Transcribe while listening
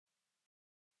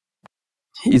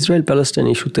Israel Palestine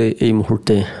ইস্যুতে এই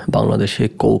মুহূর্তে বাংলাদেশে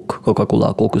কোকা-কোলা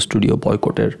স্টুডিও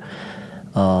বয়কটের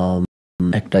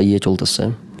একটা চলতেছে,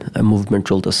 মুভমেন্ট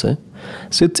চলতেছে।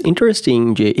 সো ইটস ইন্টারেস্টিং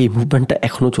যে এই মুভমেন্টটা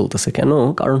এখনও চলতেছে কেন?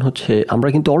 কারণ হচ্ছে আমরা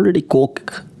কিন্তু অলরেডি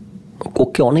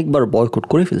কোককে অনেকবার বয়কট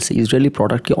করে ফেলছি, ইসরায়েলি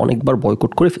প্রোডাক্টকে অনেকবার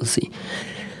বয়কট করে ফেলছি।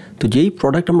 তো যেই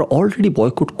প্রোডাক্ট আমরা অলরেডি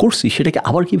বয়কট করছি সেটাকে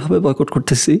আবার কীভাবে বয়কট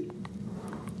করতেছি?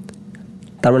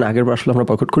 তার মানে আগেরবার আসলে আমরা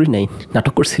বয়কট করি নাই,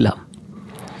 নাটক করছিলাম।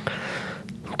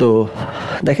 তো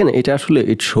দেখেন, এটা আসলে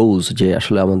ইট শোজ যে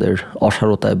আসলে আমাদের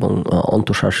অসারতা এবং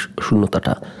অন্তঃশ্বাস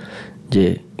শূন্যতাটা, যে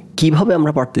কিভাবে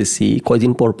আমরা পারতেছি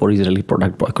কয়দিন পর পর ইসরায়েলি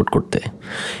প্রোডাক্ট বয়কট করতে।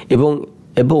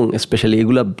 এবং স্পেশালি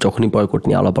এগুলা যখনই বয়কট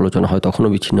নিয়ে আলাপ আলোচনা হয় তখনও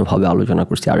বিচ্ছিন্নভাবে আলোচনা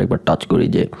করছি। আরেকবার টাচ করি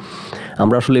যে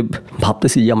আমরা আসলে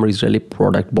ভাবতেছি যে আমরা ইসরায়েলি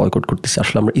প্রোডাক্ট বয়কট করতেছি,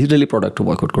 আসলে আমরা ইসরায়েলি প্রোডাক্টও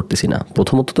বয়কট করতেছি না।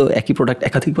 প্রথমত তো একই প্রোডাক্ট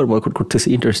একাধিকবার বয়কট করতেছি,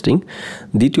 ইন্টারেস্টিং।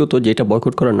 দ্বিতীয়ত যেটা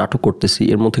বয়কট করার নাটক করতেছি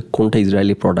এর মধ্যে কোনটা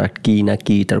ইসরায়েলি প্রোডাক্ট, কী না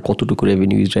কি, তার কতটুকু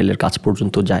রেভিনিউ ইসরায়েলের কাছ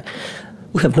পর্যন্ত যায়,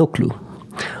 উই হ্যাভ নো ক্লু।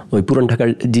 ওই পুরান ঢাকার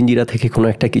জিঞ্জিরা থেকে কোনো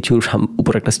একটা কিছু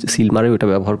উপর একটা সিল মারে ওটা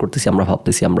ব্যবহার করতেছি, আমরা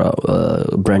ভাবতেছি আমরা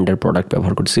ব্র্যান্ডের প্রোডাক্ট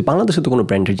ব্যবহার করতেছি। বাংলাদেশে তো কোনো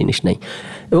ব্র্যান্ডের জিনিস নাই।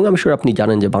 এবং আমি শিওর আপনি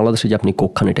জানেন যে বাংলাদেশে যে আপনি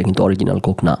কোক খান এটা কিন্তু অরিজিনাল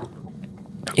কোক না।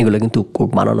 এগুলো কিন্তু কোক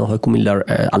বানানো হয় কুমিল্লার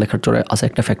আলেখারচরে আছে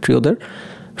একটা ফ্যাক্টরি, ওদের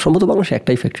সম্ভবত বাংলাদেশে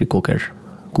একটাই ফ্যাক্টরি কোকের,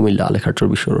 কুমিল্লা আলেখারচর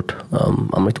বিশ্ব রোড।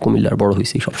 আমরা তো কুমিল্লার বড়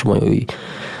হয়েছি, সবসময় ওই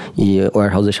ওয়ার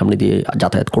হাউসের সামনে দিয়ে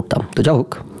যাতায়াত করতাম। তো যা হোক,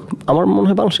 আমার মনে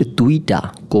হয় বাংলাদেশে 2টা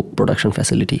Coke production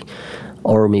facility,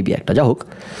 or maybe একটা, যা হোক।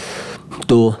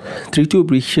 তো তৃতীয়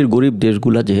বিশ্বের গরিব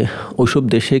দেশগুলা যে ওইসব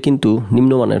দেশে কিন্তু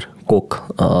নিম্নমানের কোক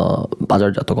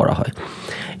বাজারজাত করা হয়।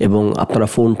 এবং আপনারা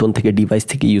ফোন থেকে ডিভাইস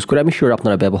থেকে ইউজ করে, আমি শিওর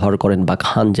আপনারা ব্যবহার করেন বা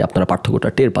খান, যে আপনারা পার্থক্যটা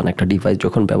টের পান। একটা ডিভাইস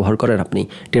যখন ব্যবহার করেন আপনি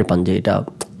টের পান যে এটা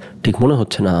ঠিক মনে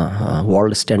হচ্ছে না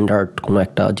ওয়ার্ল্ড স্ট্যান্ডার্ড কোনো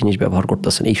একটা জিনিস ব্যবহার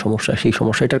করতেছেন। এই সমস্যা সেই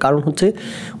সমস্যা, এটার কারণ হচ্ছে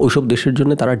ওইসব দেশের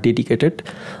জন্য তারা ডেডিকেটেড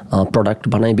প্রোডাক্ট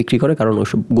বানায় বিক্রি করে। কারণ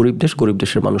ওইসব গরিব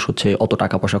দেশের মানুষ হচ্ছে অত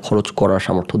টাকা পয়সা খরচ করার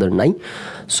সামর্থ্যদের নাই।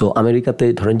 সো আমেরিকাতে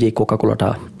ধরেন যে কোকা-কোলাটা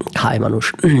খায় মানুষ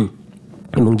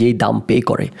এবং যেই দাম পে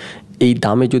করে, এই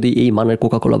দামে যদি এই মানের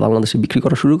কোকা-কোলা বাংলাদেশে বিক্রি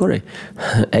করা শুরু করে,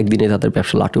 একদিনে তাদের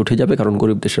ব্যবসা লাটে উঠে যাবে। কারণ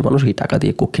গরিব দেশের মানুষ এই টাকা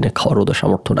দিয়ে কোক কিনে খাওয়ার ওদের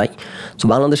সামর্থ্য নাই। সো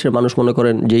বাংলাদেশের মানুষ মনে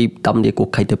করেন যেই দাম দিয়ে কোক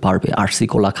খাইতে পারবে, আরসি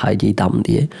কোলা খায় যেই দাম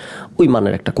দিয়ে, ওই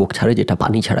মানের একটা কোক ছাড়ে যেটা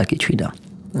পানি ছাড়া কিছুই না।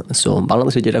 সো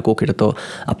বাংলাদেশে যেটা কোক, এটা তো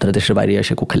আপনারা দেশের বাইরে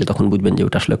এসে কোক খেলে তখন বুঝবেন যে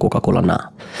ওটা আসলে কোকা-কোলা না।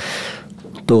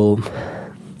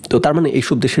 তো তার মানে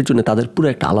এইসব দেশের জন্য তাদের পুরো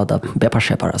একটা আলাদা ব্যাপার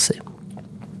স্যাপার আছে।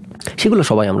 সেগুলো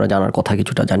সবাই আমরা জানার কথা,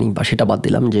 কিছুটা জানি, বা সেটা বাদ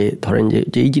দিলাম। যে ধরেন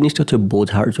যে এই জিনিসটা হচ্ছে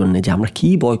বোঝার জন্য যে আমরা কী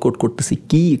বয়কট করতেছি,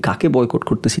 কাকে বয়কট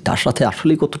করতেছি, তার সাথে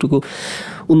আসলেই কতটুকু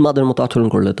উন্মাদের মতো আচরণ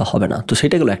করলে তো হবে না। তো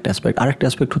সেটা গেলো একটা অ্যাসপেক্ট। আরেকটা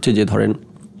অ্যাসপেক্ট হচ্ছে যে ধরেন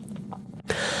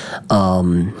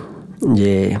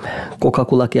যে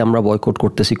কোকা-কোলাকে আমরা বয়কট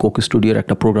করতেছি, কোক স্টুডিওর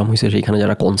একটা প্রোগ্রাম হয়েছে, সেইখানে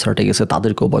যারা কনসার্টে গেছে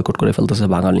তাদেরকেও বয়কট করে ফেলতেছে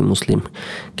বাঙালি মুসলিম।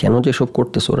 কেন যে সব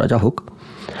করতেছে ওরা, যা হোক।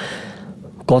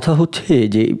 কথা হচ্ছে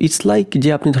যে ইটস লাইক যে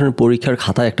আপনি ধরেন পরীক্ষার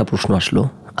খাতায় একটা প্রশ্ন আসলো,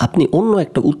 আপনি অন্য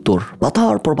একটা উত্তর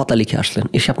পাতার পর পাতা লিখে আসলেন,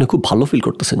 এসে আপনি খুব ভালো ফিল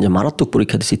করতেছেন যে মারাত্মক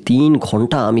পরীক্ষা দিচ্ছি, 3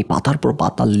 ঘন্টা আমি পাতার পর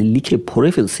পাতা লিখে ভরে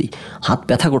ফেলছি, হাত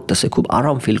ব্যথা করতেছে, খুব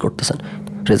আরাম ফিল করতেছেন।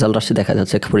 রেজাল্ট আসছে, দেখা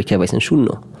যাচ্ছে পরীক্ষায় পাইছেন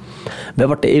 0।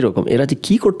 ব্যাপারটা এইরকম। এরা যে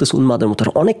কী করতেছে উন্মাদের মতো,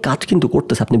 অনেক কাজ কিন্তু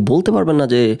করতেছে। আপনি বলতে পারবেন না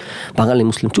যে বাঙালি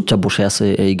মুসলিম চুপচাপ বসে আছে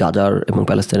এই গাজার এবং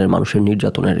প্যালেস্তাইনের মানুষের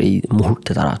নির্যাতনের এই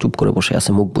মুহূর্তে, তারা চুপ করে বসে আছে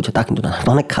মুখ বুঝে, তা কিন্তু না,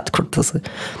 অনেক কাজ করতেছে।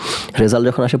 রেজাল্ট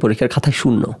যখন আসে পরীক্ষার খাতায়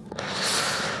 0,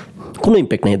 কোনো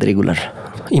ইম্প্যাক্ট নেই এদের। রেগুলার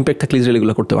ইম্প্যাক্ট থাকলে ইসরায়েল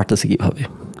এগুলো করতে পারতেছে কীভাবে?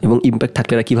 এবং ইম্প্যাক্ট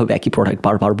থাকলে এরা কীভাবে একই প্রোডাক্ট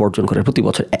বারবার বর্জন করে, প্রতি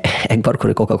বছর একবার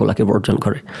করে কোকা-কোলাকে বর্জন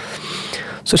করে।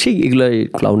 সো সেই এগুলো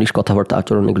ক্লাউনিশ কথাবার্তা,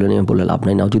 আচরণ, এগুলো নিয়ে বলে লাভ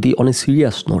নাই। না, যদি অনেক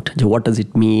সিরিয়াস নোট যে হোয়াট ডাজ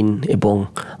ইট মিন, এবং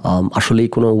আসলেই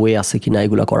কোনো ওয়ে আছে কি না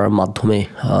এগুলো করার মাধ্যমে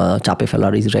চাপে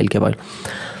ফেলার ইসরায়েলকে, আবার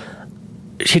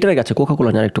সেটার কাছে কোকা-কোলা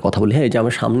নিয়ে আরেকটু কথা বলি। হ্যাঁ, যে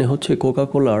আমার সামনে হচ্ছে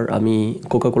কোকা-কোলার, আমি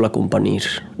কোকা-কোলা কোম্পানির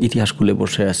ইতিহাস খুলে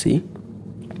বসে আছি।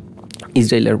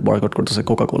 ইসরায়েলের বয়কট করতেছে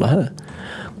কোকা-কোলা। হ্যাঁ,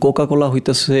 কোকা-কোলা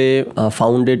হইতেছে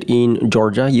founded in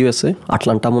Georgia, USA,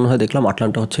 Atlanta মনে হয়। দেখলাম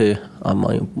আটলান্টা হচ্ছে,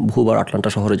 আমি বহুবার আটলান্টা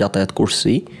শহরে যাতায়াত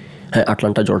করছি। হ্যাঁ,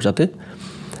 আটলান্টা জর্জিয়াতে,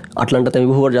 আটলান্টাতে আমি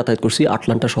বহুবার যাতায়াত করছি।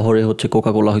 আটলান্টা শহরে হচ্ছে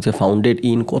কোকা-কোলা হচ্ছে ফাউন্ডেড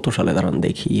ইন কত সালে, দাঁড়ান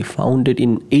দেখি, ফাউন্ডেড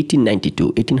ইন 1892,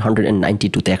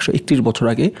 131 বছর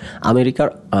আগে আমেরিকার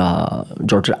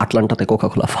জর্জিয়ার আটলান্টাতে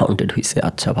কোকা-কোলা ফাউন্ডেড হয়েছে।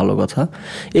 আচ্ছা, ভালো কথা।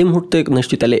 এই মুহূর্তে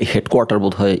নিশ্চয়ই তাহলে হেডকোয়ার্টার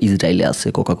বোধ হয় ইসরায়েলে আছে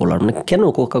কোকা-কোলার। মানে কেন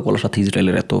কোকা-কোলার সাথে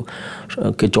ইসরায়েলের এত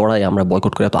কে জড়ায় আমরা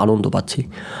বয়কট করে এত আনন্দ পাচ্ছি?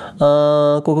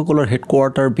 কোকা-কোলার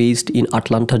headquarter based in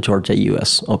Atlanta, Georgia,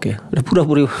 US. ওকে, এটা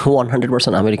পুরোপুরি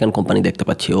 100% আমেরিকান কোম্পানি দেখতে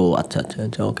পাচ্ছি। ও আচ্ছা,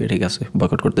 ওকে। ওকে ঠিক আছে,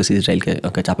 বয়কট করতেছি ইসরায়েলকে,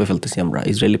 ওকে চাপে ফেলতেছি, আমরা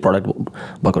ইসরায়েলি প্রোডাক্ট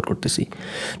বয়কট করতেছি।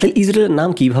 তাহলে ইসরায়েলের নাম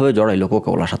কীভাবে জড়াইলো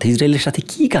কোকাকোলার সাথে? ইসরায়েলের সাথে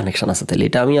কী কানেকশান আছে তাহলে?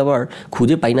 এটা আমি আবার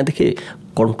খুঁজে পাই না দেখে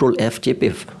কন্ট্রোল F চেপে,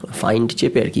 ফাইন্ড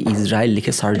চেপে আর কি ইসরায়েল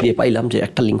লিখে সার্চ দিয়ে পাইলাম যে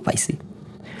একটা লিঙ্ক পাইছি।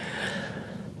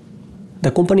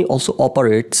 The company also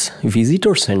operates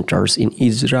visitor centers in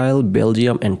Israel,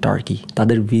 Belgium and Turkey.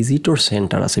 তাদের ভিজিটর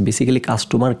সেন্টার আছে, বেসিক্যালি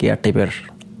কাস্টমার কেয়ার টাইপের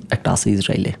একটা আছে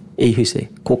ইসরায়েলে। এই হয়েছে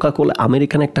কোকাকোলা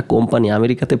আমেরিকান একটা কোম্পানি,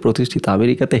 আমেরিকাতে প্রতিষ্ঠিত,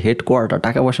 আমেরিকাতে হেডকোয়ার্টার,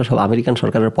 টাকা পয়সা সব আমেরিকান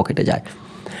সরকারের পকেটে যায়।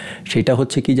 সেটা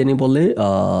হচ্ছে কি জানি বলে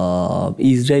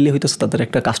ইসরায়েলে হইতেছে তাদের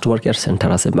একটা কাস্টমার কেয়ার সেন্টার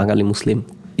আছে, বাঙালি মুসলিম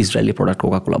ইসরায়েলি প্রোডাক্ট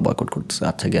কোকাকোলা বয়কট করতেছে।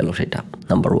 আচ্ছা গেল সেটা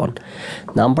নাম্বার 1।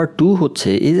 নাম্বার 2 হচ্ছে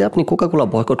এই যে আপনি কোকাকোলা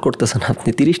বয়কট করতেছেন, আপনি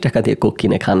 30 টাকা দিয়ে কোক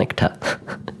কিনে খান একটা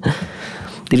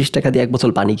 30 টাকা দিয়ে 1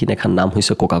 বোতল পানি কিনে খান, নাম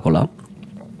হয়েছে কোকাকোলা।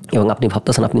 এবং আপনি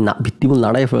ভাবতেছেন আপনি ভিত্তিমূল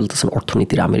নাড়াই ফেলতেছেন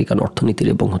অর্থনীতির, আমেরিকান অর্থনীতির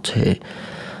এবং হচ্ছে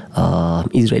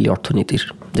ইসরায়েলি অর্থনীতির,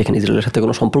 যেখানে ইসরায়েলের সাথে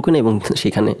কোনো সম্পর্ক নেই এবং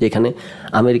যেখানে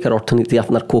আমেরিকার অর্থনীতি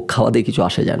আপনার কোক খাওয়া দিয়ে কিছু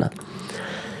আসে যায় না।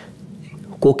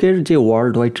 কোকের যে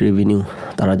ওয়ার্ল্ড ওয়াইড রেভিনিউ,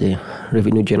 তারা যে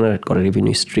রেভিনিউ জেনারেট করে,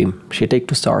 রেভিনিউ স্ট্রিম, সেটা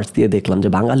একটু সার্চ দিয়ে দেখলাম যে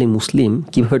বাঙালি মুসলিম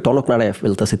কীভাবে টনক নাড়ায়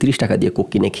ফেলতেছে 30 টাকা দিয়ে কোক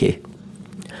কিনে খেয়ে।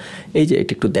 এই যে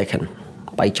এটা একটু দেখেন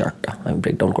পাই চার্টটা, আমি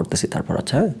ব্রেকডাউন করতেছি তারপর।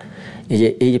 আচ্ছা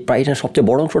এই যে প্রাইসের সবচেয়ে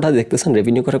বড় অংশটা দেখতেছেন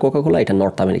রেভিনিউ করে কোকাকোলা, এটা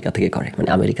নর্থ আমেরিকা থেকে করে, মানে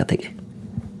আমেরিকা থেকে।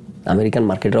 আমেরিকান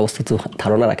মার্কেটের অবস্থা তো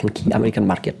ধারণা রাখেন কি আমেরিকান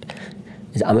মার্কেট,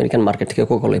 যে আমেরিকান মার্কেট থেকে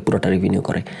কোকাকোলা পুরোটা রেভিনিউ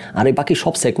করে। আর এই বাকি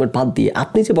সব সেগমেন্ট বাদ দিয়ে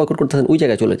আপনি যে বয়কট করতেছেন ওই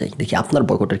জায়গায় চলে যাই, দেখি আপনার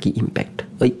বয়কটের কি ইম্প্যাক্ট।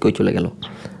 ওই কই চলে গেল,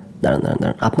 দাঁড়ান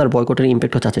আপনার বয়কটের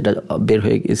ইম্প্যাক্ট হচ্ছে, এটা বের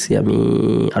হয়ে গেছি, আমি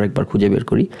আরেকবার খুঁজে বের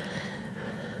করি।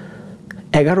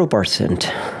 11%।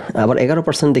 আবার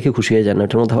 11% দেখে খুশি হয়ে যান,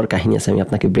 ওটার মধ্যে আবার কাহিনী আছে, আমি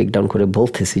আপনাকে ব্রেকডাউন করে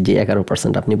বলতেছি যে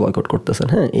 11% আপনি বয়কট করতেছেন।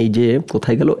 হ্যাঁ, এই যে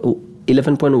কোথায় গেল,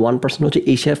 11.1% হচ্ছে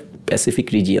এশিয়া প্যাসিফিক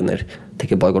রিজিয়নের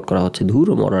থেকে বয়কট করা হচ্ছে। ধুর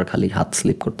মরার খালি হাত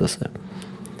স্লিপ করতেছে।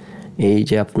 এই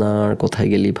যে আপনার কোথায়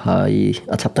গেলি ভাই?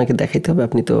 আচ্ছা আপনাকে দেখাইতে হবে,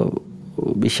 আপনি তো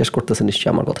বিশ্বাস করতেছেন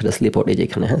নিশ্চয়ই আমার কথাটা। স্লিপ আউট, এই যে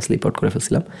এখানে, হ্যাঁ স্লিপ আউট করে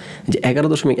ফেলছিলাম, যে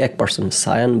 11.1%,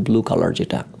 সায়ান ব্লু কালার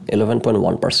যেটা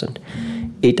 11.1%,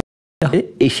 এইটা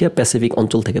এশিয়া প্যাসিফিক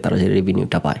অঞ্চল থেকে তারা যে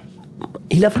রেভিনিউটা পায়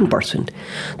 11%।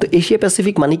 তো এশিয়া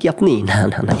প্যাসিফিক মানে কি আপনি? না,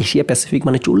 এশিয়া প্যাসিফিক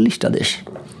মানে 40টা দেশ।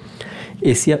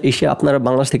 এশিয়া আপনারা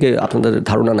বাংলাদেশ থেকে আপনাদের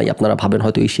ধারণা নাই, আপনারা ভাবেন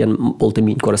হয়তো এশিয়ান বলতে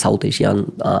মিন করে সাউথ এশিয়ান,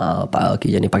 কি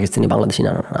জানি পাকিস্তানি, বাংলাদেশি।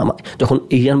 না, যখন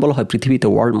এশিয়ান বলা হয় পৃথিবীতে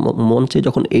ওয়ার্ল্ড মঞ্চে,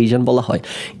 যখন এশিয়ান বলা হয়,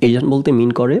 এশিয়ান বলতে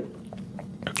মিন করে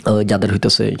যাদের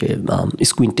হইতেছে যে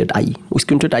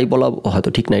স্কুইন্টেড আই বলা হয়তো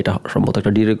ঠিক না, এটা সম্ভবত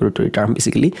একটা ডিরেগরেটরি টার্ম।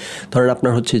 বেসিক্যালি ধরেন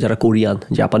আপনার হচ্ছে যারা কোরিয়ান,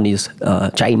 জাপানিজ,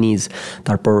 চাইনিজ,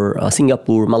 তারপর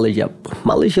সিঙ্গাপুর,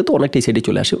 মালয়েশিয়া তো অনেকটাই সাইডে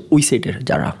চলে আসে, ওই সাইডের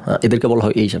যারা, এদেরকে বলা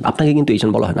হয় এশিয়ান। আপনাকে কিন্তু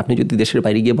এশিয়ান বলা হয় না। আপনি যদি দেশের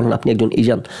বাইরে গিয়ে বলেন আপনি একজন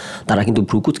এশিয়ান, তারা কিন্তু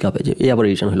ভ্রুকুচ কাঁপে যে এই আবার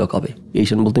এশিয়ান হলো কবে।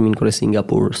 এশিয়ান বলতে মিন করে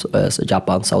Singapore,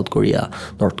 Japan, south Korea,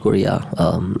 north Korea,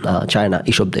 China,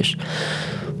 এইসব দেশ।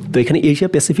 তো এখানে এশিয়া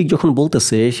প্যাসিফিক যখন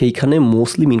বলতেছে, সেইখানে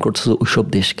মোস্টলি মিন করতেছে ওইসব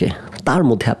দেশকে, তার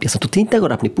মধ্যে আপনি আছেন। তো চিন্তা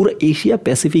করে আপনি পুরো এশিয়া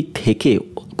প্যাসিফিক থেকে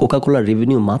কোকাকোলার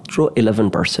রেভিনিউ মাত্র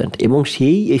 11%, এবং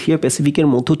সেই এশিয়া প্যাসিফিকের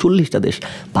মধ্যে 40টা দেশ,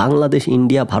 বাংলাদেশ,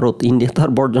 ইন্ডিয়া, ভারত। ইন্ডিয়া তো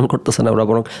আর বর্জন করতেছে না, ওরা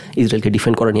বরং ইসরায়েলকে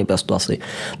ডিফেন্ড করা নিয়ে ব্যস্ত আছে।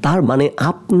 তার মানে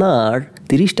আপনার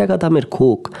 30 টাকা দামের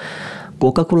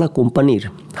কোকাকোলা কোম্পানির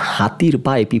হাতির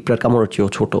পায়ে পিঁপড়ার কামড়ের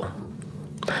চেয়েও ছোটো।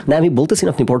 না, আমি বলতেছি না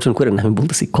আপনি বর্জন করেন, আমি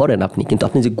বলতেছি করেন আপনি, কিন্তু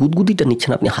আপনি যে গুদগুদিটা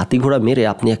নিচ্ছেন, আপনি হাতি ঘোড়া মেরে,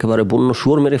 আপনি একেবারে বন্য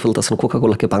শুয়োর মেরে ফেলতেছেন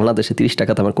কোকাকোলাকে। বাংলাদেশে 30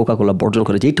 টাকা দামের কোকাকোলা বর্জন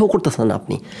করে, যেটাও করতেছেন না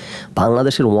আপনি।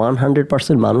 বাংলাদেশের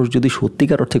 100% মানুষ যদি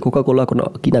সত্যিকার অর্থে কোকাকোলা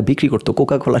কিনা বিক্রি করতো,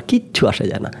 কোকাকোলার কিচ্ছু আসে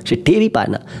যায় না, সে টেরই পায়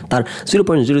না। তার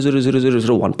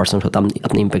 0.00001% হতো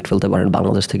আপনি ইম্প্যাক্ট ফেলতে পারেন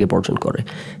বাংলাদেশ থেকে বর্জন করে।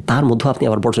 তার মধ্যে আপনি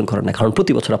আবার বর্জন করেন না, কারণ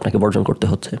প্রতি বছর আপনাকে বর্জন করতে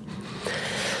হচ্ছে।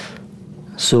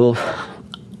 সো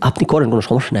আপনি করেন, কোনো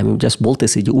সমস্যা নেই। আমি জাস্ট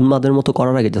বলতেছি যে উন্মাদের মতো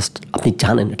করার আগে জাস্ট আপনি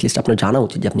জানেন, অ্যাটলিস্ট আপনার জানা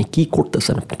উচিত যে আপনি কী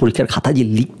করতেছেন। পরীক্ষার খাতা যে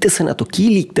লিখতেছেন, এত কী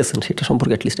লিখতেছেন সেটা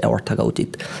সম্পর্কে অ্যাটলিস্ট অ্যাওয়ার্ড থাকা উচিত।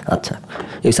 আচ্ছা,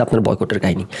 এই হচ্ছে আপনার বয়কটের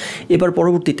কাহিনী। এবার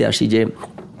পরবর্তীতে আসি যে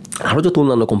আরও যত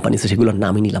অন্যান্য কোম্পানি আছে সেগুলোর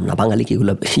নামই নিলাম না। বাঙালি কি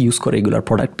এগুলো ইউজ করে, এগুলোর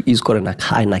প্রোডাক্ট ইউজ করে না,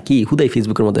 খায় না, কি হুদাই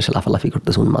ফেসবুকের মধ্যে এসে লাফালাফি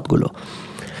করতেছে উন্মাদগুলো।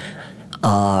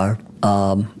 আর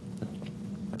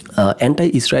অ্যান্টি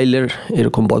ইসরায়েলের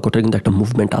এরকম বয়কটের কিন্তু একটা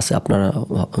মুভমেন্ট আছে, আপনারা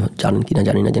জানেন কি না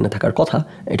জানি না, জেনে থাকার কথা।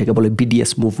 এটাকে বলে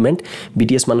বিডিএস মুভমেন্ট।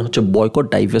 বিডিএস মানে হচ্ছে বয়কট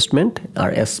ডাইভেস্টমেন্ট, আর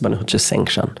এস মানে হচ্ছে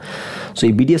স্যাংশন। সো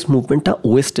এই বিডিএস মুভমেন্টটা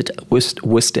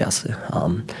ওয়েস্টে আছে।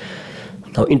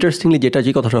 ইন্টারেস্টিংলি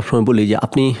যে কথা সবসময় বলি যে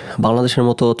আপনি বাংলাদেশের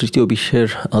মতো তৃতীয় বিশ্বের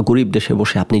গরিব দেশে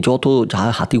বসে আপনি যত যা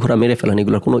হাতি ঘোড়া মেরে ফেলেন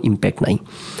এগুলোর কোনো ইম্প্যাক্ট নাই,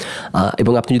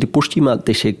 এবং আপনি যদি পশ্চিমা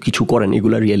দেশে কিছু করেন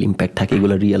এগুলো রিয়েল ইম্প্যাক্ট থাকে,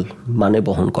 এগুলো রিয়েল মানে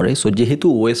বহন করে। সো যেহেতু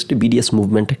ওয়েস্টে বিডিএস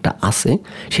মুভমেন্ট একটা আছে,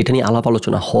 সেটা নিয়ে আলাপ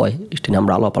আলোচনা হয়, সেটা নিয়ে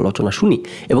আমরা আলাপ আলোচনা শুনি,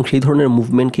 এবং সেই ধরনের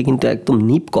মুভমেন্টকে কিন্তু একদম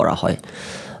নিপ করা হয়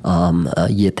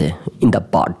ইয়েতে ইন দ্য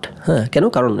বাড। হ্যাঁ, কেন?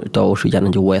 কারণ এটা অবশ্যই জানেন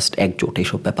যে ওয়েস্ট একজোট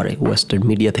এইসব ব্যাপারে, ওয়েস্টের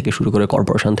মিডিয়া থেকে শুরু করে,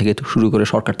 কর্পোরেশন থেকে শুরু করে,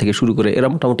 সরকার থেকে শুরু করে, এরা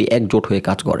মোটামুটি একজোট হয়ে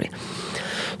কাজ করে।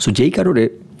 সো যেই কারণে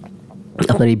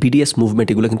আপনার এই বিডিএস মুভমেন্ট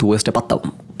এগুলো কিন্তু ওয়েস্টে পাত্তা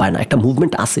পায় না। একটা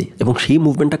মুভমেন্ট আছে এবং সেই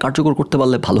মুভমেন্টটা কার্যকর করতে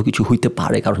পারলে ভালো কিছু হইতে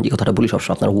পারে। কারণ যে কথাটা বলি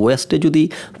সবসময়, আপনার ওয়েস্টে যদি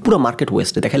পুরো মার্কেট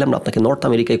ওয়েস্টে দেখাইলাম না আপনাকে, নর্থ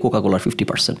আমেরিকায় কোকাকোলার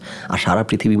 50% আর সারা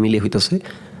পৃথিবী মিলে হইতেছে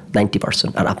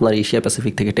 90%, আর আপনার এশিয়া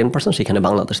প্যাসিফিক থেকে 10%, সেখানে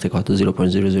বাংলাদেশ থেকে হয়তো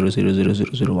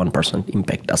 0.0000001%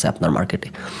 ইম্প্যাক্ট আছে আপনার মার্কেটে।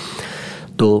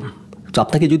 তো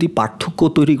আপনাকে যদি পার্থক্য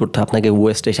তৈরি করতে হয়, আপনাকে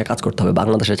ওয়েস্টে এসে কাজ করতে হবে।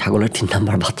 বাংলাদেশের ছাগলের 3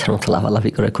 নাম্বার বাচ্চার মতো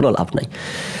লাফালাফি করে কোনো লাভ নাই।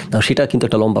 সেটা কিন্তু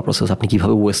একটা লম্বা প্রসেস। আপনি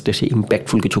কীভাবে ওয়েস্টে এসে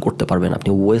ইম্প্যাক্টফুল কিছু করতে পারবেন, আপনি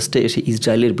ওয়েস্টে এসে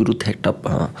ইসরায়েলের বিরুদ্ধে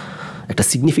একটা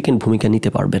সিগনিফিক্যান্ট ভূমিকা নিতে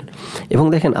পারবেন। এবং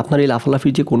দেখেন, আপনার এই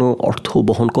লাফালাফির যে কোনো অর্থ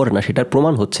বহন করে না, সেটার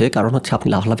প্রমাণ হচ্ছে, কারণ হচ্ছে আপনি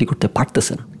লাফালাফি করতে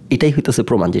পারতেছেন, এটাই হইতেছে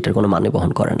প্রমাণ যে এটার কোনো মানে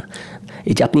বহন করে না।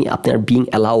 এই যে আপনার বিং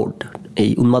অ্যালাউড এই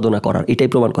উন্মাদনা করার, এটাই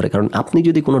প্রমাণ করে। কারণ আপনি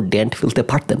যদি কোনো ডেন্ট ফেলতে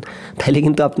পারতেন তাহলে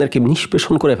কিন্তু আপনাকে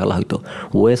নিষ্পেষণ করে ফেলা হতো।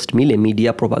 ওয়েস্ট মিলে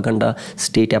মিডিয়া, প্রোপাগান্ডা,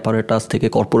 স্টেট অ্যাপারেটাস থেকে,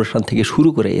 কর্পোরেশন থেকে শুরু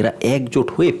করে এরা একজোট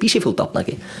হয়ে পিষে ফেলতো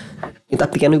আপনাকে। কিন্তু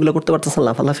আপনি কেন এগুলো করতে পারতেছেন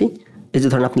লাফালাফি? এই যে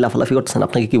ধরেন আপনি লাফালাফি করতেছেন,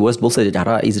 আপনাকে কি ওয়েস্ট বলছে যে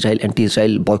যারা ইসরায়েল অ্যান্টি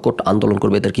ইসরায়েল বয়কট আন্দোলন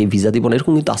করবে এদেরকে ভিসা দিব না?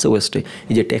 এরকম কিন্তু আছে ওয়েস্টে।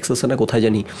 এই যে টেক্সাসে না কোথায়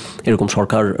জানি এরকম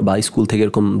সরকার বা স্কুল থেকে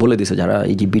এরকম বলে দিছে যারা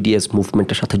এই যে বিডিএস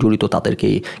মুভমেন্টের সাথে জড়িত তাদেরকে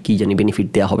কি জানি বেনিফিট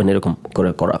দেওয়া হবে না, এরকম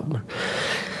করে করা।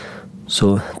 সো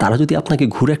তারা যদি আপনাকে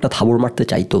ঘুরে একটা থাবড় মারতে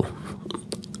চাইতো,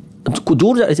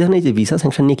 জোর যেখানে এই যে ভিসা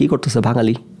স্যাংশন নিয়ে কী করতেছে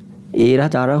বাঙালি, এরা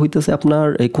যারা হইতেছে আপনার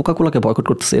এই কোকাকোলাকে বয়কট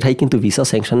করতেছে, এরাই কিন্তু ভিসা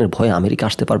স্যাংশনের ভয়ে আমেরিকা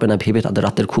আসতে পারবে না ভেবে তাদের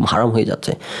রাতের ঘুম হারাম হয়ে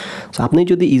যাচ্ছে। সো আপনি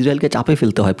যদি ইসরায়েলকে চাপে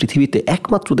ফেলতে হয়, পৃথিবীতে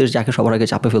একমাত্র দেশ যাকে সবার আগে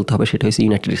চাপে ফেলতে হবে সেটা হচ্ছে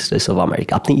ইউনাইটেড স্টেটস অফ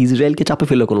আমেরিকা। আপনি ইসরায়েলকে চাপে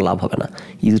ফেললে কোনো লাভ হবে না।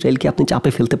 ইসরায়েলকে আপনি চাপে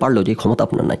ফেলতে পারলেও, যে ক্ষমতা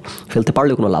আপনার নাই, ফেলতে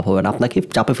পারলেও কোনো লাভ হবে না। আপনাকে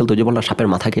চাপে ফেলতে যে বললাম সাপের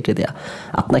মাথা কেটে দেয়া,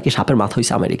 আপনাকে সাপের মাথা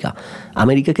হয়েছে আমেরিকা।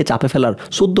 আমেরিকাকে চাপে ফেলার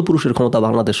 14 পুরুষের ক্ষমতা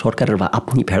বাংলাদেশ সরকারের বা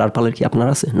আপনি ভেড়ার পালের কি আপনার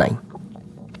আছে? নাই।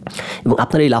 এবং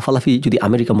আপনার এই লাফালাফি যদি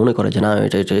আমেরিকা মনে করে যে না,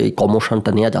 এটা এই কমোশনটা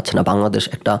নেওয়া যাচ্ছে না, বাংলাদেশ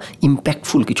একটা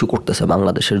ইম্প্যাক্টফুল কিছু করতেছে,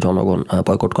 বাংলাদেশের জনগণ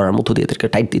বয়কট করার মধ্য দিয়ে এদেরকে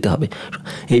টাইট দিতে হবে,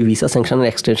 এই ভিসা স্যাংশনের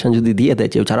এক্সটেনশন যদি দিয়ে দেয়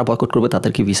যে যারা বয়কট করবে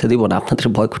তাদেরকে ভিসা দিব না, আপনাদের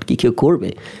বয়কট কি কেউ করবে?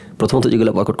 প্রথমত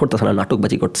যেগুলো বয়কট করতেছে না,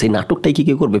 নাটকবাজি করতেছে, এই নাটকটাই কি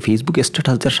কেউ করবে? ফেসবুকে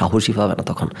স্ট্যাটাস দেওয়ার সাহসী পাবে না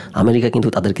তখন। আমেরিকা কিন্তু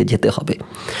তাদেরকে যেতে হবে।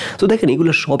 তো দেখেন,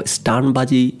 এগুলো সব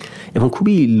স্টান্টবাজি এবং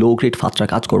খুবই লো গ্রেড ফাত্রা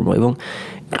কাজকর্ম, এবং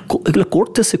এগুলো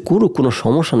করতেছে করুক, কোনো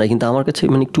সমস্যা নাই। কিন্তু আমার কাছে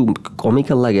মানে একটু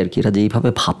কমিক্যাল লাগে আর কি, এরা যে এইভাবে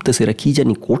ভাবতেছে, এরা কী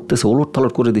জানি করতেছে, ওলট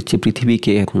পালট করে দিচ্ছে,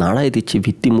 পৃথিবীকে নাড়াই দিচ্ছে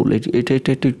ভিত্তিমূল্য।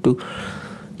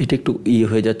 এটা একটু ইয়ে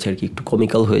হয়ে যাচ্ছে আর কি, একটু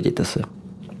কমিক্যাল হয়ে যেতেছে।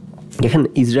 দেখেন,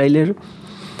 ইসরায়েল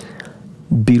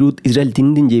দিন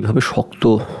দিন যেভাবে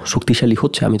শক্তিশালী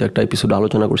হচ্ছে, আমি তো একটা এপিসোড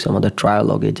আলোচনা করছি আমাদের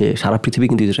ট্রায়ালগে, যে সারা পৃথিবী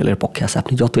কিন্তু ইসরায়েলের পক্ষে আছে।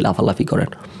 আপনি যতই লাফালাফি করেন,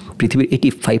 পৃথিবীর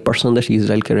 85% দেশ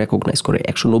ইসরায়েলকে রেকগনাইজ করে।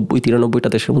 190-93টা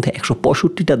দেশের মধ্যে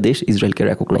 165টা দেশ ইসরায়েলকে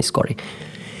রেকগনাইজ করে।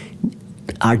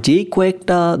 আর যেই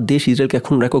কয়েকটা দেশ ইসরায়েলকে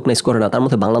এখন রেকগনাইজ করে না, তার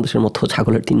মধ্যে বাংলাদেশের মতো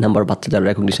ছাগলের 3 নাম্বার বাচ্চা যারা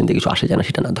রেকগনিশন দিয়ে কিছু আসে যায় না,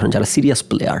 সেটা না। ধরেন যারা সিরিয়াস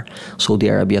প্লেয়ার, সৌদি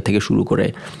আরবিয়া থেকে শুরু করে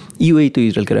ইউএই তো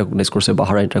ইসরায়েলকে রেকগনাইজ করছে,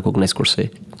 বাহরাইন রেকগনাইজ করছে,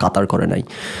 কাতার করে নাই।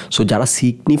 সো যারা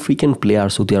সিগনিফিক্যান্ট প্লেয়ার,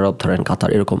 সৌদি আরব, ধরেন কাতার,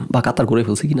 এরকম, বা কাতার করে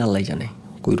ফেলছে কিনা আল্লাহ জানে,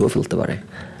 কইরেও ফেলতে পারে।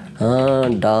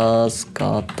 Does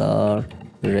Qatar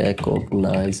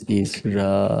recognise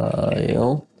Israel?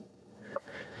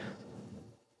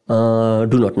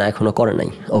 Do not, না, এখনও করে নাই।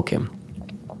 ওকে,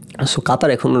 সো কাতার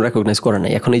এখনও রেকগনাইজ করে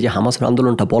নাই। এখন এই যে হামাসের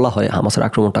আন্দোলনটা বলা হয়, হামাসের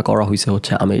আক্রমণটা করা হয়েছে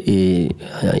হচ্ছে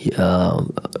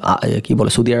কি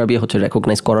বলে, সৌদি আরবিয়া হচ্ছে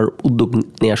রেকগনাইজ করার উদ্যোগ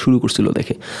নেওয়া শুরু করছিল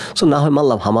দেখে। সো না হয়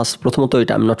মানলাম হামাস, প্রথমত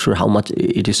এটা I am not sure how much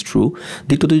it is true.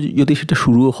 দ্বিতীয়ত যদি সেটা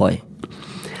শুরুও হয়,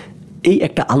 এই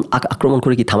একটা আক্রমণ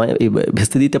করে কি থামায়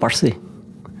ভেস্তে দিতে পারছে?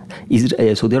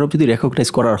 সৌদি আরব যদি রেকগনাইজ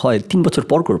করার হয় 3 বছর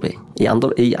পর করবে। এই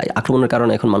আক্রমণের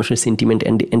কারণে এখন মানুষের sentiment,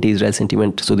 anti Israel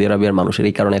sentiment Saudi আরবিয়ার মানুষের,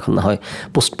 এই কারণে এখন না হয়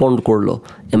পোস্টপন্ড করলো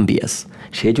MBS।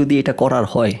 সে যদি এটা করার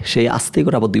হয়, সে আস্তে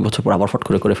করে আবার 2 বছর পর আবার ফট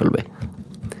করে ফেলবে,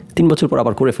 3 বছর পর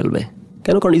আবার করে ফেলবে।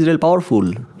 কেন? কারণ ইসরায়েল পাওয়ারফুল।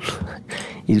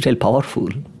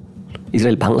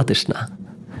 ইসরায়েল বাংলাদেশ না।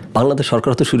 বাংলাদেশ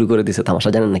সরকার তো শুরু করে দিয়েছে তামাশা,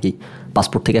 জানেন নাকি?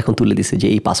 পাসপোর্ট থেকে এখন তুলে দিছে যে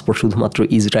এই পাসপোর্ট শুধুমাত্র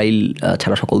ইসরায়েল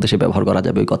ছাড়া সকল দেশে ব্যবহার করা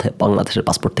যাবে। ওই কথায় বাংলাদেশের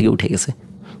পাসপোর্ট থেকে উঠে গেছে।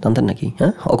 জানতেন নাকি?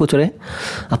 হ্যাঁ, অগোচরে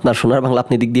আপনার সোনার বাংলা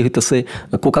আপনি দিক দিয়ে হইতেছে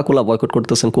কোকা কোলা বয়কট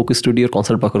করতেছেন, কোক স্টুডিওর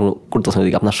কনসার্ট বয়কট করতেছেন,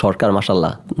 এদিকে আপনার সরকার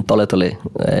মাশাল্লাহ তলে তলে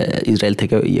ইসরায়েল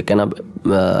থেকে কেনা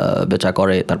বেচা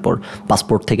করে, তারপর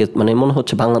পাসপোর্ট থেকে মানে মনে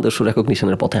হচ্ছে বাংলাদেশ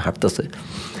রেকগনিশনের পথে হাঁটতেছে।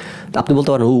 আপনি বলতে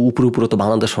পারেন উপরে উপরে তো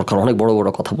বাংলাদেশ সরকার অনেক বড় বড়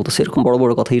কথা বলতেছে, এরকম বড়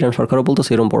বড় কথা ইরান সরকারও বলতেছে,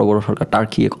 এরকম বড় বড় সরকার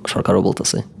টার্কি সরকারও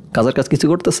বলতেছে। কাজের কাজ কিছু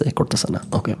করতেছে না।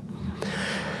 ওকে,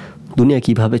 দুনিয়া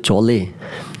কিভাবে চলে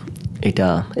এটা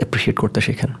অ্যাপ্রিসিয়েট করতে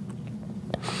শেখেন,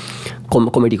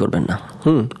 কমেডি করবেন না।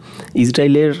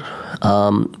 ইসরায়েলের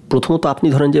প্রথমত আপনি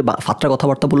ধরেন যে ফাত্রা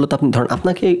কথাবার্তা বললে তো আপনি ধরেন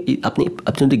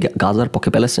আপনি যদি গাজার পক্ষে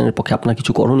প্যালেস্টাইনের পক্ষে আপনার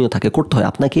কিছু করণীয় থাকে, করতে হয়,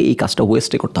 আপনাকে এই কাজটা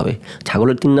ওয়েস্টে করতে হবে।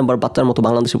 ছাগলের 3 নম্বর বাচ্চার মতো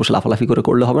বাংলাদেশে বসে লাফালাফি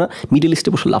করলে হবে না, মিডল ইস্টে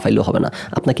বসে লাফাইলেও হবে না।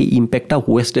 আপনাকে ইম্প্যাক্টটা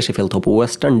ওয়েস্টে এসে ফেলতে হবে,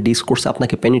 ওয়েস্টার্ন ডিসকোর্সে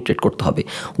আপনাকে পেনিট্রেট করতে হবে,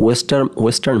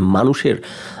 ওয়েস্টার্ন মানুষের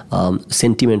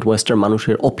সেন্টিমেন্ট, ওয়েস্টার্ন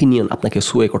মানুষের অপিনিয়ন আপনাকে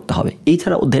সুয়ে করতে হবে।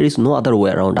 এছাড়া there is no other way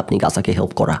around আপনি গাজাকে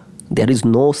হেল্প করা, there is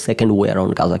no second way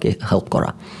around গাজাকে help করা।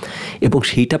 এবং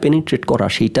সেইটা পেনিট্রেট করা,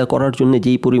 সেইটা করার জন্য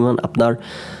যেই পরিমাণ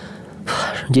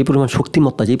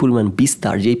শক্তিমত্তা, যেই পরিমাণ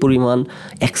বিস্তার, যেই পরিমাণ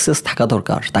অ্যাক্সেস থাকা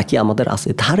দরকার তা কি আমাদের আছে?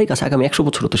 ধারে কাছে আগামী 100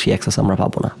 বছরও তো সেই অ্যাক্সেস আমরা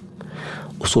পাবো না।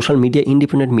 সোশ্যাল মিডিয়া,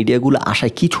 ইন্ডিপেন্ডেন্ট মিডিয়াগুলো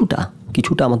আসায়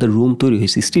কিছুটা আমাদের রুম তৈরি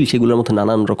হয়েছে, স্টিল সেগুলোর মধ্যে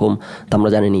নানান রকম, তা আমরা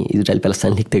জানি ইসরায়েল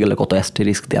প্যালেস্টাইন লিখতে গেলে কত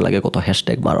অ্যাস্টেরিস্ক দেওয়া লাগে, কত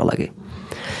হ্যাশট্যাগ মারা লাগে।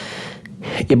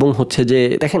 এবং হচ্ছে যে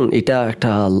দেখেন এটা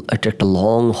একটা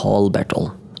লং হল ব্যাটল।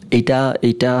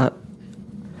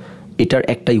 এটার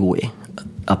একটাই ওয়ে,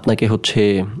 আপনাকে হচ্ছে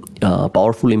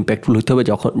পাওয়ারফুল ইম্প্যাক্টফুল হতে হবে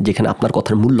যেখানে আপনার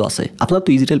কথার মূল্য আছে। আপনার তো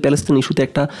ইসরায়েল প্যালেস্টাইন ইস্যুতে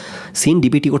একটা সিন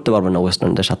ডিবেটই করতে পারবেন না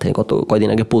ওয়েস্টার্নদের সাথে। কয়দিন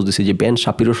আগে পোস্ট দিয়েছি যে বেন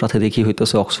শাপিরোর সাথে দেখি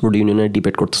হইতেছে অক্সফোর্ড ইউনিয়নের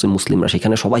ডিবেট করতেছে মুসলিমরা,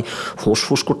 সেখানে সবাই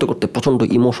ফোঁস করতে করতে প্রচণ্ড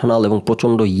ইমোশনাল এবং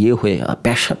প্রচণ্ড হয়ে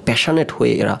প্যাশনেট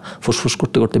হয়ে এরা ফোঁস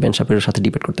করতে করতে বেন শাপিরোর সাথে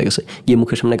ডিবেট করতে গেছে, গিয়ে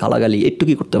মুখের সামনে গালাগালি একটু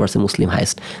কি করতে পারছে মুসলিম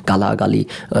হাইস্ট, গালাগালি,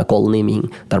 কল নেমিং,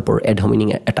 তারপর অ্যাডহমিনিং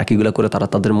অ্যাটাকিগুলো করে তারা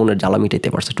তাদের মনের জ্বালা মিটাইতে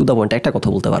পারছে। টু দ্য পয়েন্ট একটা কথা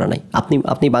বলতে পারে নাই।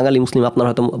 আপনি বাঙালি মুসলিম, আপনার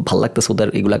হয়তো ভালো লাগতেছে ওদের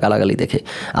এগুলো গালাগালি দেখে,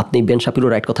 আপনি বেন শাপিরো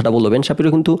রাইট কথাটা বললো, বেন শাপিরো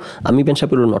কিন্তু আমি বেন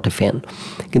শাপিরোর নট এ ফ্যান,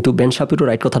 কিন্তু বেন শাপিরো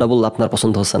রাইট কথাটা বললে আপনার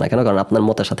পছন্দ হচ্ছে না কেন? কারণ আপনার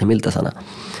মতের সাথে মিলতেছে না।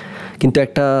 কিন্তু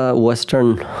একটা ওয়েস্টার্ন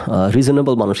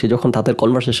রিজনেবল মানুষ সে যখন তাদের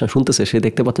কনভারসেশন শুনতেছে, সে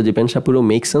দেখতে পাচ্ছে যে বেন শাপিরো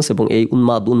মেক সেন্স এবং এই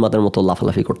উন্মাদের মতো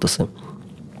লাফালাফি করতেছে।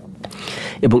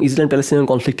 এবং ইসরায়েল প্যালেস্টাইন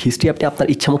কনফ্লিক্ট হিস্ট্রি আপনি আপনার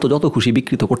ইচ্ছা মতো যত খুশি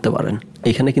বিকৃত করতে পারেন।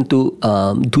 এখানে কিন্তু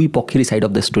দুই পক্ষেরই সাইড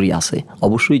অফ দ্য স্টোরি আছে।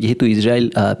 অবশ্যই যেহেতু ইসরায়েল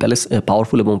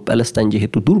পাওয়ারফুল এবং প্যালেস্টাইন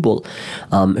যেহেতু দুর্বল,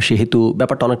 সেহেতু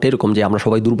ব্যাপারটা অনেকটা এরকম যে আমরা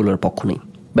সবাই দুর্বলের পক্ষ নেই,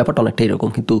 ব্যাপারটা অনেকটা এরকম।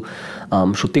 কিন্তু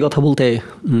সত্যি কথা বলতে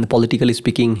পলিটিক্যালি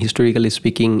স্পিকিং, হিস্টোরিক্যালি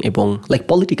স্পিকিং এবং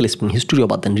পলিটিক্যালি স্পিকিং, হিস্টোরিও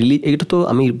বাদ দেন, এটা তো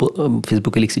আমি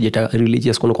ফেসবুকে লিখছি যেটা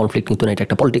রিলিজিয়াস কোনো কনফ্লিক্ট কিন্তু না, এটা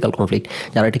একটা পলিটিক্যাল কনফ্লিক্ট।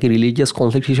 যারা এটাকে রিলিজিয়াস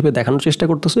কনফ্লিক্ট হিসেবে দেখানোর চেষ্টা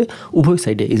করতেছে উভয়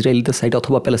সাইডে, ইসরায়েলিদের সাইডে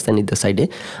অথবা প্যালেস্তাইনিদের সাইডে,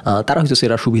 তারা হচ্ছে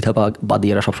এরা সুবিধাবাদী,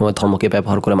 এরা সবসময় ধর্মকে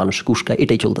ব্যবহার করে মানুষ কুস্কায়,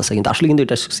 এটাই চলতেছে। কিন্তু আসলে কিন্তু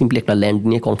এটা সিম্পলি একটা ল্যান্ড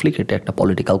নিয়ে কনফ্লিক্ট, এটা একটা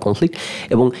পলিটিক্যাল কনফ্লিক্ট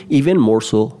এবং even more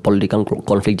so political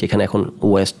conflict, যেখানে এখন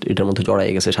ওয়েস্ট এটার মধ্যে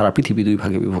জড়াই গেছে, সারা পৃথিবী দুই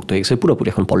ভাগে বিভক্ত হয়ে গেছে, পুরোপুরি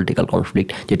এখন পলিটিক্যাল কনফ্লিক্ট,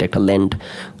 যেটা একটা ল্যান্ড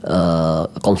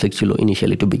কনফ্লিক্ট ছিল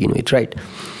initially to begin with, right?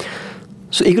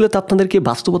 So এগুলোতে আপনাদেরকে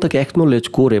বাস্তবতাকে অ্যাকনোলেজ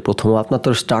করে প্রথম আপনার তো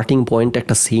স্টার্টিং পয়েন্ট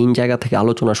একটা সিন জায়গা থেকে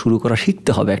আলোচনা শুরু করা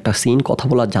শিখতে হবে, একটা সিন কথা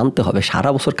বলা জানতে হবে। সারা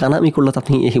বছর কানামি করলে তো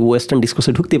আপনি এই ওয়েস্টার্ন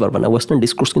ডিসকোর্সে ঢুকতে পারবেন না। ওয়েস্টার্ন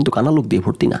ডিসকোর্স কিন্তু কানা লোক দিয়ে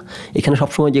ভর্তি না। এখানে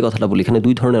সবসময় যে কথাটা বলি, এখানে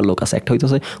দুই ধরনের লোক আছে। একটা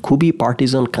হইতেছে খুবই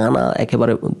পার্টিজান, কানা,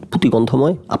 একেবারে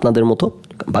পুঁতিগন্ধময় আপনাদের মতো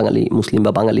বাঙালি মুসলিম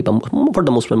বা বাঙালি বা ফর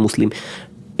দ্য মোস্ট মুসলিম,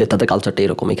 তাদের কালচারটা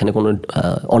এরকম। এখানে কোনো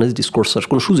অনেস্ট ডিসকোর্সের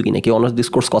কোনো সুযোগই নেই। কেউ অনেস্ট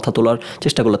ডিসকোর্স কথা তোলার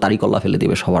চেষ্টা করলে তারই কল্লা ফেলে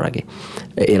দেবে সবার আগে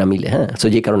এরা মিলে, হ্যাঁ। সো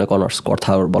যে কারণে অনার্স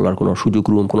কথা বলার কোনো সুযোগ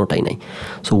রুম কোনোটাই নাই।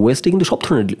 সো ওয়েস্টে কিন্তু সব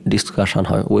ধরনের ডিসকাশন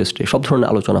হয়, ওয়েস্টে সব ধরনের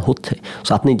আলোচনা হচ্ছে।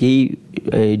 সো আপনি যেই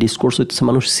ডিসকোর্স হচ্ছে,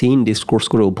 মানুষ সিন ডিসকোর্স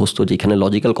করে অভ্যস্ত, যেখানে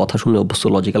লজিক্যাল কথা শুনে অভ্যস্ত,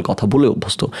 লজিক্যাল কথা বলে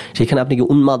অভ্যস্ত, সেখানে আপনি কি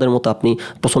উন্মাদের মতো, আপনি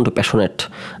প্রচণ্ড প্যাশনেট,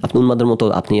 আপনি উন্মাদের মতো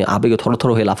আপনি আবেগে থরথর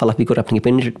হয়ে লাফালাফি করে আপনি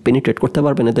পেনিট্রেট করতে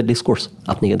পারবেন এদের ডিসকোর্স?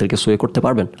 আপনি এদেরকে সোয়ে করতে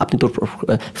পারবেন? আপনি তো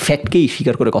ফ্যাক্টকেই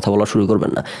স্বীকার করে কথা বলা শুরু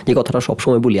করবেন না। যে কথাটা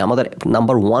সবসময় বলি, আমাদের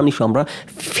নাম্বার ওয়ান ইস্যু, আমরা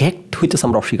ফ্যাক্ট হইতেছে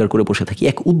আমরা অস্বীকার করে বসে থাকি।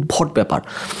 এক উদ্ভট ব্যাপার।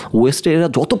 ওয়েস্টে এরা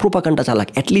যত প্রোপাগান্ডা চালাক,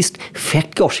 অ্যাটলিস্ট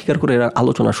ফ্যাক্টকে অস্বীকার করে এরা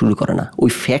আলোচনা শুরু করে না। ওই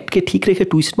ফ্যাক্টকে ঠিক রেখে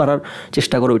টুইস্ট মারার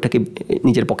চেষ্টা করে, ওইটাকে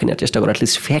নিজের পক্ষে নেওয়ার চেষ্টা করে,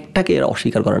 অ্যাটলিস্ট ফ্যাক্টটাকে এরা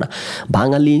অস্বীকার করে না।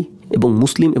 বাঙালি এবং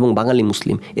মুসলিম এবং বাঙালি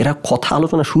মুসলিম এরা কথা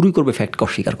আলোচনা শুরুই করবে ফ্যাক্টকে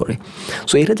অস্বীকার করে।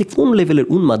 সো এরা যে কোন লেভেলের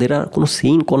উন্মাদ, এরা কোনো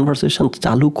সেইন কনভারসেশন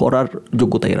চালু করার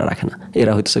যোগ্যতা এরা রাখে না।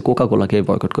 এরা হইতেছে কোকা কোলাকে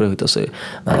বয়কট করে হইতেছে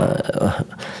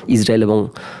ইসরায়েল এবং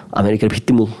আমেরিকার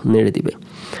ভিত্তিমূল নেড়ে দিবে।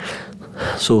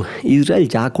 সো ইসরায়েল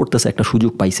যা করতেছে একটা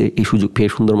সুযোগ পাইছে, এই সুযোগ পেয়ে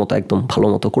সুন্দর মতো একদম ভালো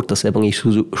মতো করতেছে, এবং এই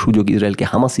সুযোগ ইসরায়েলকে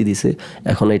হামাসই দিছে।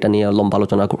 এখন এটা নিয়ে লম্বা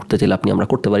আলোচনা করতে চাইলে আমরা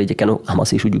করতে পারি যে কেন হামাস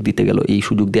এই সুযোগ দিতে গেল, এই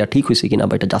সুযোগ দেওয়া ঠিক হয়েছে কিনা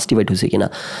বা এটা জাস্টিফাইড হয়েছে কিনা।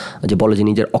 যে বলে যে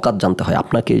নিজের অকাত জানতে হয়,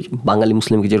 আপনাকে বাঙালি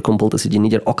মুসলিমকে যেরকম বলতেছে যে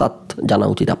নিজের অকাত জানা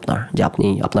উচিত আপনার, যে আপনি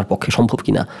আপনার পক্ষে সম্ভব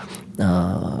কিনা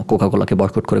কোকাকোলাকে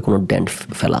বয়কট করে কোনো ড্যান্ট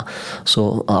ফেলা। সো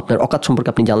আপনার অকাত সম্পর্কে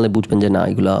আপনি জানলে বুঝবেন যে না,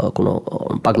 এগুলা কোনো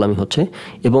পাগলামি হচ্ছে।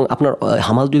 এবং আপনার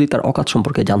হামাস যদি তার অকাত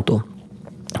সম্পর্কে জানতো,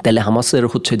 তাহলে হামাসের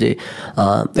হচ্ছে যে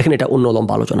এখানে এটা অন্য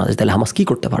লম্বা আলোচনা আছে, তাহলে হামাস কী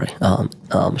করতে পারে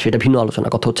সেটা ভিন্ন আলোচনা।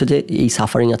 কথা হচ্ছে যে এই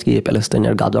সাফারিং আজকে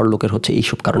প্যালেস্তাইনের গাজার লোকের হচ্ছে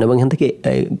এইসব কারণে, এবং এখান থেকে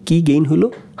কী গেইন হলো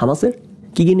হামাসের,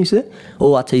 কী গেইন হয়েছে? ও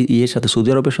আচ্ছা, ইয়ের সাথে সৌদি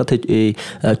আরবের সাথে এই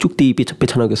চুক্তি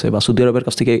পেছানো গেছে, বা সৌদি আরবের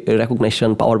কাছ থেকে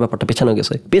রেকগনাইজেশন পাওয়ার ব্যাপারটা পেছানো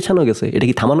গেছে। এটা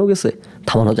কি থামানো গেছে?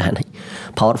 থামানো যায় নাই।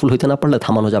 পাওয়ারফুল হইতে না পারলে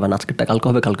থামানো যাবে না। আজকেরটা কালকে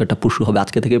হবে, কালকেরটা পরশু হবে।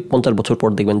 আজকে থেকে 50 বছর পর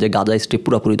দেখবেন যে গাজা স্ট্রিপ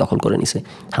পুরোপুরি দখল করে নিছে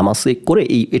হামাসে করে,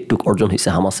 এই একটুক অর্জন হয়েছে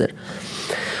হামাসের।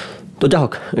 তো যা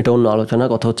হোক, এটা অন্য আলোচনা।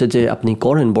 কথা হচ্ছে যে আপনি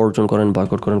করেন, বর্জন করেন,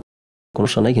 বয়কট করেন, কোনো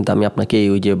সমস্যা নাই। কিন্তু আমি আপনাকে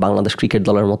ওই যে বাংলাদেশ ক্রিকেট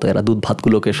দলের মতো এরা দুধ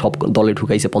ভাতগুলোকে সব দলে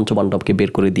ঢুকাইছে, পঞ্চপাণ্ডবকে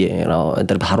বের করে দিয়ে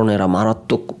এদের ধারণা এরা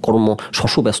মারাত্মক কর্ম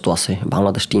শশব্যস্ত আছে।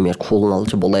 বাংলাদেশ টিমের খোল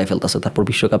নালছে, বলায় ফেলতেছে। তারপর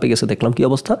বিশ্বকাপে গেছে, দেখলাম কি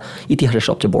অবস্থা, ইতিহাসের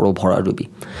সবচেয়ে বড় ভরাডুবি।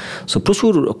 সো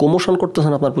প্রচুর প্রমোশন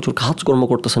করতেছেন আপনার, প্রচুর কাজকর্ম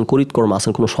করতেছেন, করিতকর্ম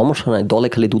আছেন, কোনো সমস্যা নাই। দলে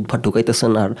খালি দুধ ভাত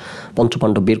ঢুকাইতেছেন আর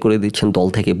পঞ্চপাণ্ডব বের করে দিচ্ছেন দল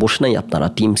থেকে। বসে নাই আপনারা,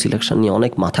 টিম সিলেকশন নিয়ে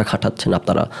অনেক মাথা খাটাচ্ছেন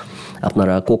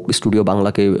আপনারা কোক স্টুডিও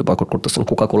বাংলাকে বয়কট করতেছেন,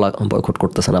 কোকাকোলা বয়কট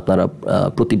করতেছেন, আপনারা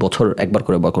প্রতি বছর একবার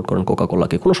করে বয়কট করেন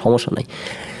কোকাকোলাকে, কোনো সমস্যা নাই।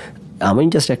 আমি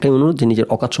জাস্ট একটাই অনুরোধ যে নিজের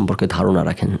অকাত সম্পর্কে ধারণা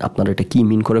রাখেন, আপনার এটা কী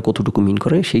মিন করে, কতটুকু মিন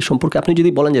করে, সেই সম্পর্কে আপনি যদি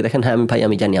বলেন যে দেখেন হ্যাঁ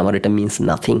আমি জানি আমার এটা means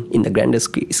nothing in the grand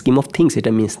scheme of things,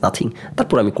 এটা মিনস নাথিং,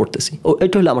 তারপর আমি করতেছি,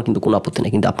 এটা হলে আমার কিন্তু কোনো আপত্তি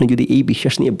নেই। কিন্তু আপনি যদি এই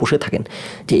বিশ্বাস নিয়ে বসে থাকেন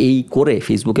যে এই করে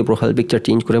ফেসবুকে প্রোফাইল পিকচার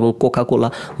চেঞ্জ করে এবং কোকাকোলা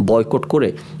বয়কট করে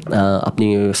আপনি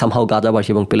সামহাও গাজাবাসী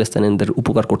এবং প্যালেস্তাইনদের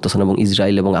উপকার করতেছেন এবং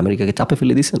ইসরায়েল এবং আমেরিকাকে চাপে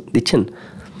ফেলে দিচ্ছেন,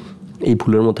 এই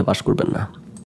ভুলের মধ্যে বাস করবেন না।